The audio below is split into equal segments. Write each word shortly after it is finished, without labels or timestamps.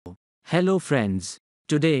Hello friends.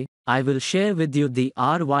 Today, I will share with you the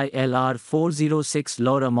RYLR406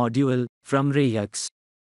 LoRa module from Reyax.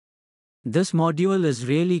 This module is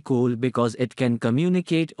really cool because it can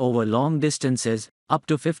communicate over long distances, up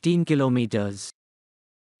to 15 kilometers.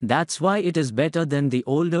 That's why it is better than the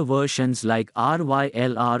older versions like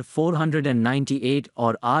RYLR498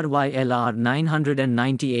 or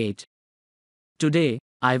RYLR998. Today,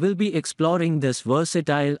 I will be exploring this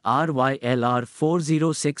versatile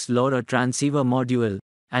RYLR406 LoRa Transceiver module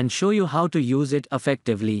and show you how to use it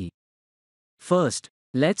effectively. First,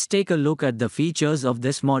 let's take a look at the features of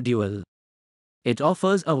this module. It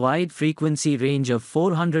offers a wide frequency range of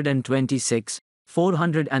 426,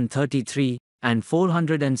 433, and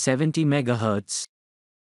 470 MHz.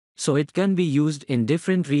 So it can be used in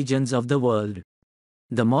different regions of the world.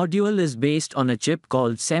 The module is based on a chip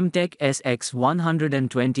called Semtech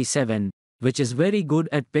SX127, which is very good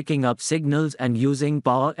at picking up signals and using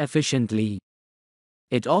power efficiently.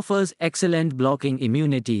 It offers excellent blocking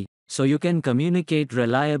immunity, so you can communicate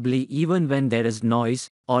reliably even when there is noise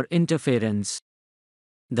or interference.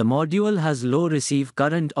 The module has low receive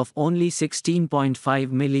current of only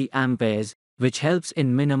 16.5 mA, which helps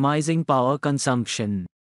in minimizing power consumption.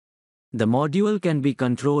 The module can be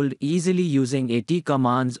controlled easily using AT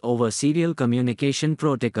commands over Serial Communication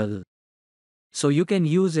Protocol. So you can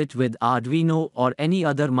use it with Arduino or any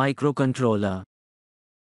other microcontroller.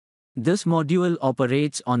 This module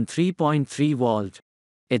operates on 3.3 volt.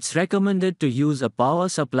 It's recommended to use a power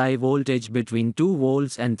supply voltage between 2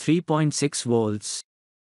 volts and 3.6 volts.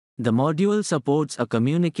 The module supports a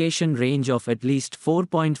communication range of at least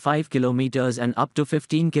 4.5 kilometers and up to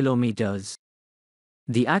 15 kilometers.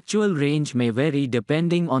 The actual range may vary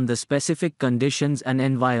depending on the specific conditions and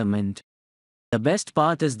environment. The best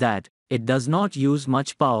part is that it does not use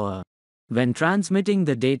much power. When transmitting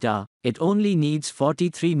the data, it only needs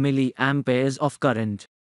 43 mA of current.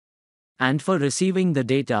 And for receiving the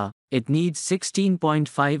data, it needs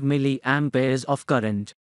 16.5 mA of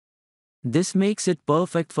current. This makes it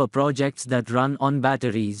perfect for projects that run on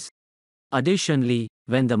batteries. Additionally,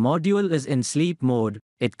 when the module is in sleep mode,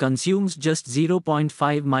 it consumes just 0.5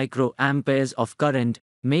 microamperes of current,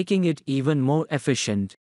 making it even more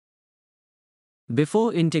efficient.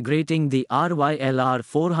 Before integrating the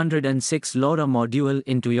RYLR406 LoRa module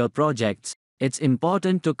into your projects, it's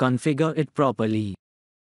important to configure it properly.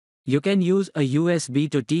 You can use a USB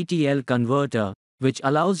to TTL converter, which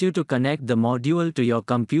allows you to connect the module to your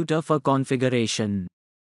computer for configuration.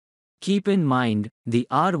 Keep in mind, the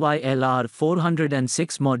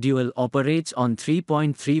RYLR406 module operates on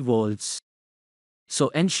 3.3 volts. So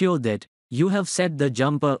ensure that you have set the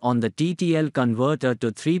jumper on the TTL converter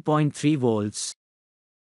to 3.3 volts.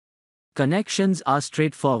 Connections are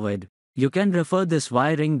straightforward. You can refer this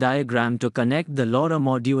wiring diagram to connect the LoRa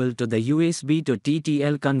module to the USB to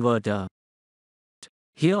TTL converter.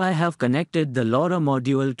 Here I have connected the LoRa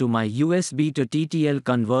module to my USB to TTL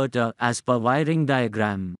converter as per wiring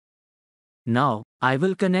diagram. Now, I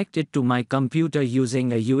will connect it to my computer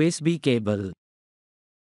using a USB cable.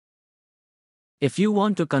 If you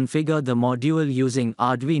want to configure the module using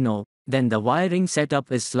Arduino, then the wiring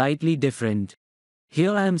setup is slightly different.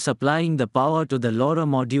 Here I am supplying the power to the LoRa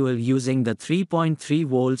module using the 3.3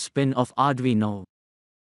 volts pin of Arduino.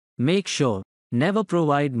 Make sure, never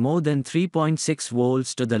provide more than 3.6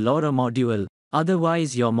 volts to the LoRa module,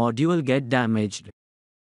 otherwise your module get damaged.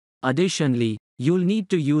 Additionally, you'll need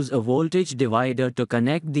to use a voltage divider to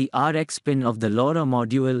connect the RX pin of the LoRa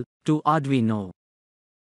module to Arduino.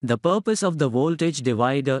 The purpose of the voltage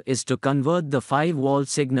divider is to convert the 5-volt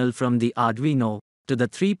signal from the Arduino to the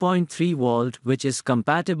 3.3 volt, which is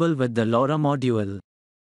compatible with the LoRa module.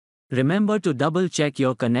 Remember to double-check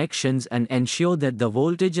your connections and ensure that the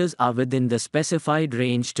voltages are within the specified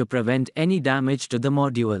range to prevent any damage to the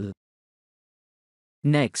module.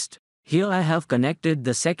 Next, here I have connected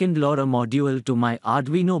the second LoRa module to my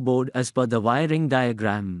Arduino board as per the wiring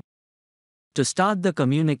diagram. To start the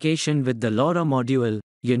communication with the LoRa module,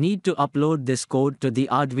 you need to upload this code to the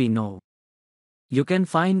Arduino. You can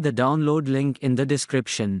find the download link in the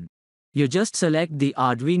description. You just select the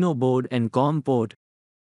Arduino board and COM port,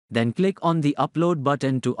 then click on the upload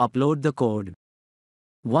button to upload the code.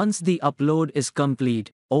 Once the upload is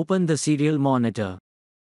complete, open the serial monitor.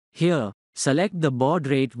 Here, select the baud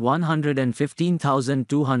rate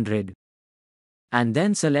 115,200. And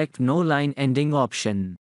then select No Line Ending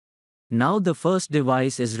option. Now the first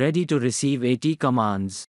device is ready to receive AT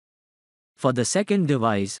commands. For the second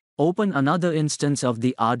device, open another instance of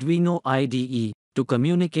the Arduino IDE to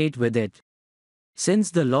communicate with it.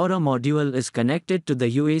 Since the LoRa module is connected to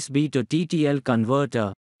the USB to TTL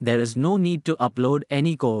converter, there is no need to upload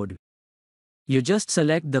any code. You just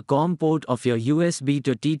select the COM port of your USB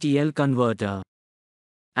to TTL converter.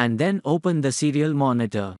 And then open the serial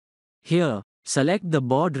monitor. Here, select the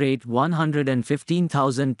baud rate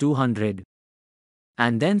 115,200.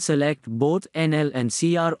 And then select both NL and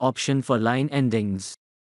CR option for line endings.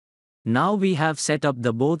 Now we have set up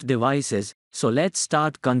the both devices, so let's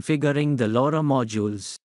start configuring the LoRa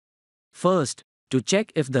modules. First, to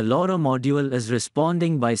check if the LoRa module is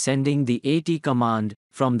responding by sending the AT command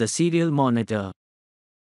from the serial monitor.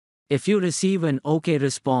 If you receive an OK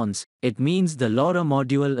response, it means the LoRa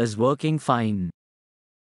module is working fine.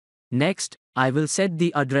 Next, I will set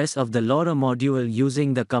the address of the LoRa module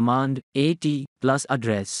using the command AT plus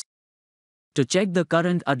address. To check the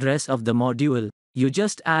current address of the module, you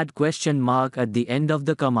just add question mark at the end of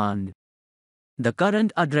the command. The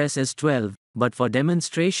current address is 12, but for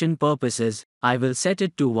demonstration purposes, I will set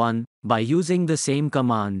it to 1 by using the same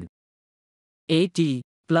command. AT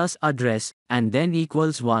plus address and then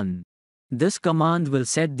equals 1. This command will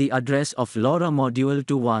set the address of LoRa module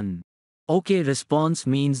to 1. OK response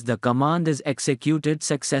means the command is executed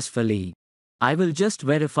successfully. I will just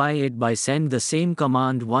verify it by send the same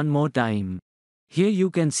command one more time. Here you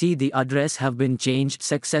can see the address have been changed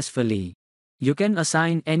successfully. You can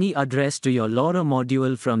assign any address to your LoRa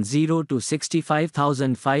module from 0 to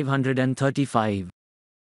 65,535.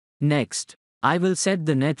 Next, I will set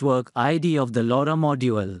the network ID of the LoRa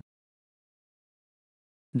module.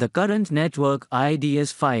 The current network ID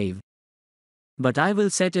is 5. But I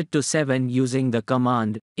will set it to 7 using the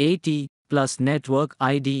command AT plus network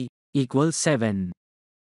ID equals 7.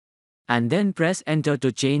 And then press enter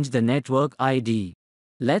to change the network ID.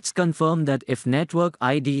 Let's confirm that if network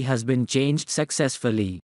ID has been changed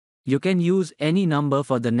successfully. You can use any number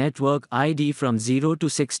for the network ID from 0 to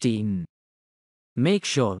 16. Make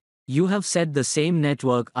sure you have set the same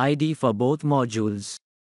network ID for both modules.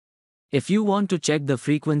 If you want to check the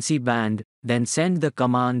frequency band, then send the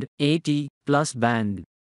command AT plus band.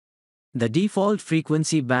 The default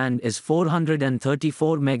frequency band is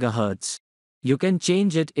 434 MHz. You can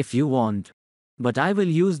change it if you want. But I will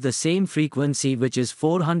use the same frequency, which is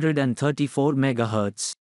 434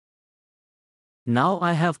 MHz. Now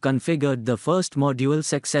I have configured the first module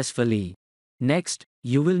successfully. Next,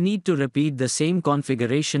 you will need to repeat the same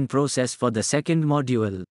configuration process for the second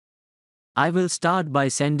module. I will start by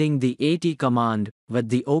sending the AT command with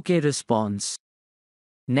the OK response.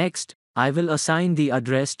 Next, I will assign the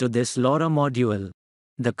address to this LoRa module.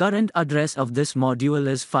 The current address of this module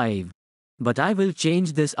is 5. But I will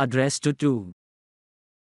change this address to 2.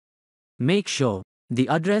 Make sure the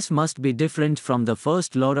address must be different from the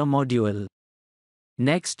first LoRa module.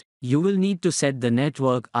 Next, you will need to set the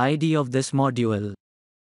network ID of this module.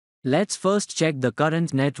 Let's first check the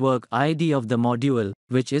current network ID of the module,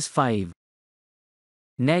 which is 5.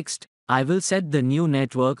 Next, I will set the new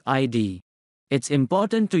network ID. It's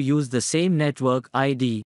important to use the same network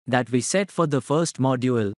ID that we set for the first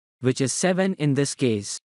module, which is 7 in this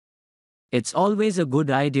case. It's always a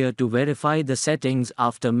good idea to verify the settings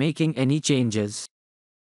after making any changes.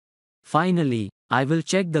 Finally, I will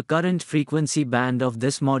check the current frequency band of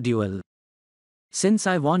this module. Since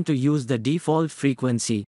I want to use the default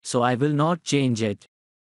frequency, so I will not change it.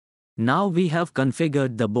 Now we have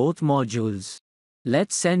configured the both modules.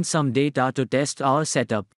 Let's send some data to test our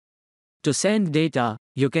setup. To send data,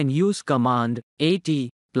 you can use command AT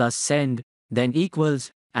plus send, then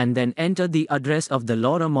equals, and then enter the address of the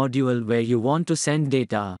LoRa module where you want to send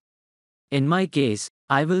data. In my case,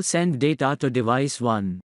 I will send data to device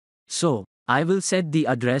 1. So, I will set the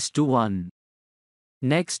address to 1.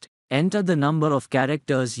 Next, enter the number of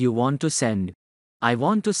characters you want to send. I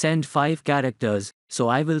want to send 5 characters, so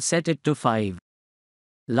I will set it to 5.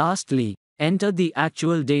 Lastly, enter the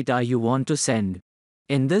actual data you want to send.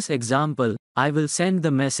 In this example, I will send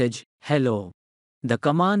the message, hello. The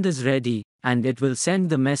command is ready, and it will send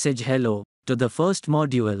the message hello to the first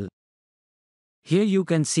module. Here you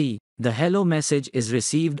can see, the hello message is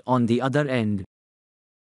received on the other end.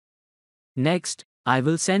 Next, I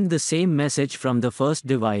will send the same message from the first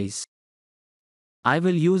device. I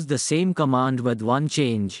will use the same command with one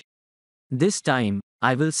change. This time,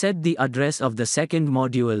 I will set the address of the second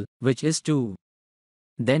module, which is 2.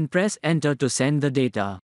 Then press enter to send the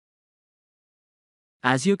data.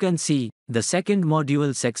 As you can see, the second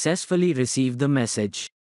module successfully received the message.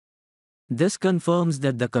 This confirms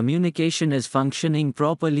that the communication is functioning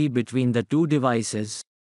properly between the two devices.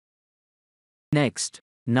 Next,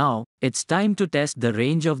 now, it's time to test the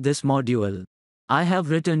range of this module. I have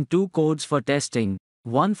written 2 codes for testing,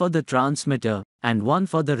 one for the transmitter, and one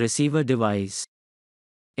for the receiver device.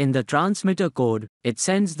 In the transmitter code, it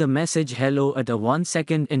sends the message hello at a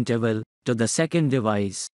 1-second interval to the second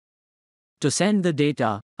device. To send the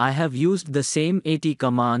data, I have used the same AT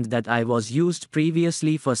command that I was used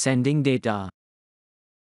previously for sending data.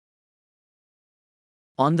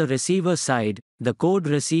 On the receiver side, the code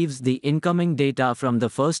receives the incoming data from the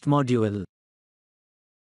first module.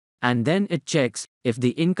 And then it checks if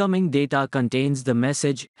the incoming data contains the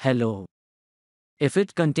message hello. If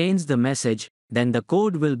it contains the message, then the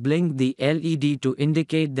code will blink the LED to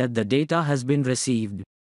indicate that the data has been received.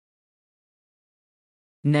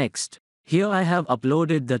 Next, here I have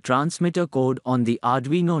uploaded the transmitter code on the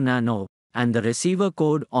Arduino Nano, and the receiver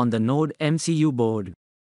code on the Node MCU board.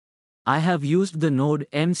 I have used the Node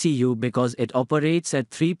MCU because it operates at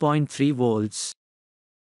 3.3 volts.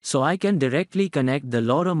 So I can directly connect the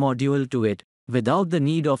LoRa module to it, without the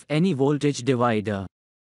need of any voltage divider.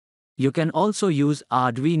 You can also use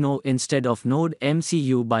Arduino instead of Node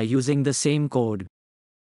MCU by using the same code.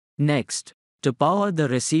 Next, to power the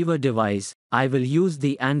receiver device, I will use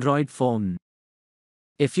the Android phone.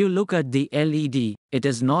 If you look at the LED, it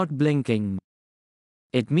is not blinking.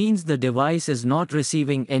 It means the device is not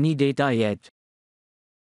receiving any data yet.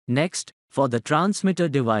 Next, for the transmitter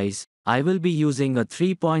device, I will be using a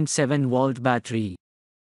 3.7 volt battery.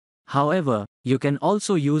 However, you can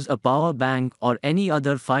also use a power bank or any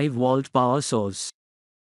other 5 volt power source.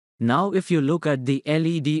 Now if you look at the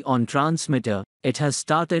LED on transmitter, it has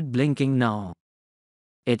started blinking now.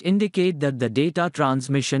 It indicates that the data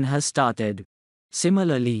transmission has started.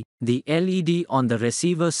 Similarly, the LED on the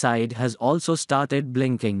receiver side has also started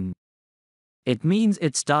blinking. It means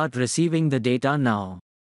it starts receiving the data now.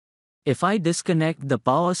 If I disconnect the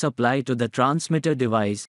power supply to the transmitter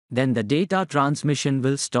device, then the data transmission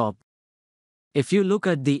will stop. If you look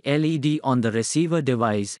at the LED on the receiver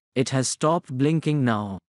device, it has stopped blinking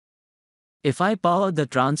now. If I power the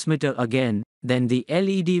transmitter again, then the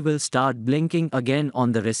LED will start blinking again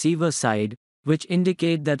on the receiver side, which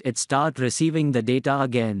indicate that it starts receiving the data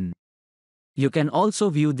again. You can also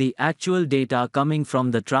view the actual data coming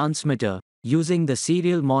from the transmitter, using the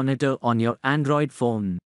serial monitor on your Android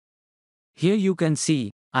phone. Here you can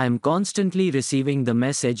see, I am constantly receiving the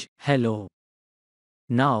message, hello.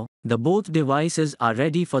 Now, the both devices are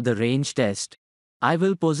ready for the range test. I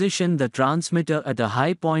will position the transmitter at a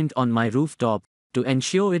high point on my rooftop, to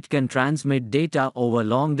ensure it can transmit data over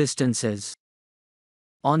long distances.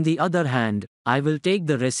 On the other hand, I will take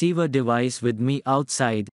the receiver device with me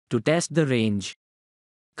outside, to test the range.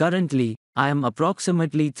 Currently, I am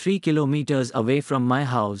approximately 3 kilometers away from my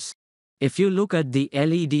house. If you look at the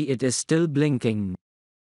LED, it is still blinking.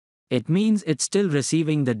 It means it's still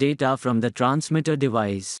receiving the data from the transmitter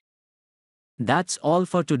device. That's all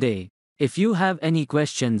for today. If you have any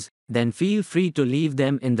questions, then feel free to leave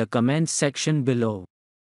them in the comments section below.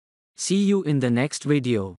 See you in the next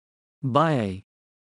video. Bye.